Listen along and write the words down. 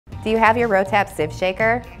Do you have your RO-TAP Sieve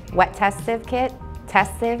Shaker, wet test sieve kit,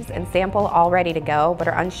 test sieves, and sample all ready to go but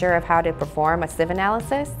are unsure of how to perform a sieve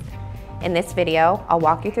analysis? In this video, I'll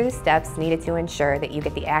walk you through the steps needed to ensure that you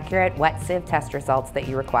get the accurate wet sieve test results that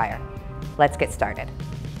you require. Let's get started.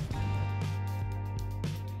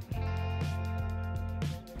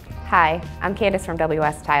 Hi, I'm Candace from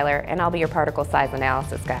WS Tyler, and I'll be your particle size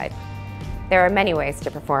analysis guide. There are many ways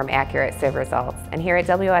to perform accurate sieve results, and here at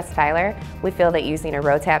WS Tyler, we feel that using a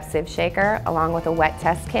RO-TAP Sieve Shaker along with a wet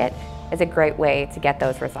test kit is a great way to get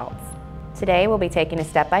those results. Today, we'll be taking a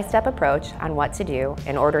step-by-step approach on what to do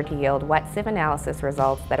in order to yield wet sieve analysis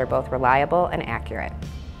results that are both reliable and accurate.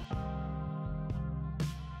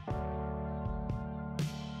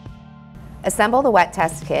 Assemble the wet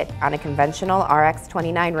test kit on a conventional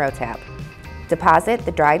RX-29 RO-TAP. Deposit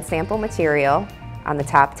the dried sample material on the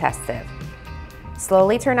top test sieve.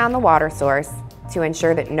 Slowly turn on the water source to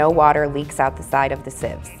ensure that no water leaks out the side of the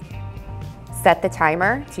sieves. Set the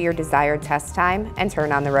timer to your desired test time and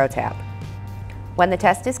turn on the RO-TAP. When the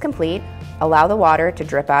test is complete, allow the water to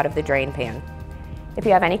drip out of the drain pan. If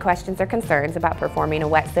you have any questions or concerns about performing a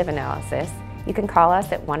wet sieve analysis, you can call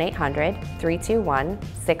us at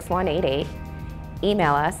 1-800-321-6188,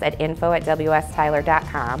 email us at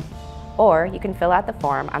info@wstyler.com, or you can fill out the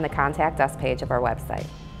form on the Contact Us page of our website.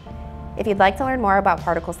 If you'd like to learn more about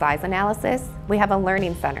particle size analysis, we have a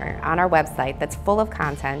learning center on our website that's full of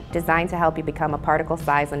content designed to help you become a particle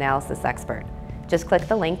size analysis expert. Just click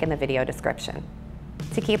the link in the video description.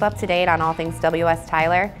 To keep up to date on all things WS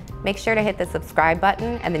Tyler, make sure to hit the subscribe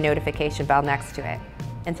button and the notification bell next to it.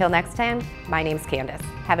 Until next time, my name's Candace.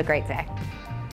 Have a great day.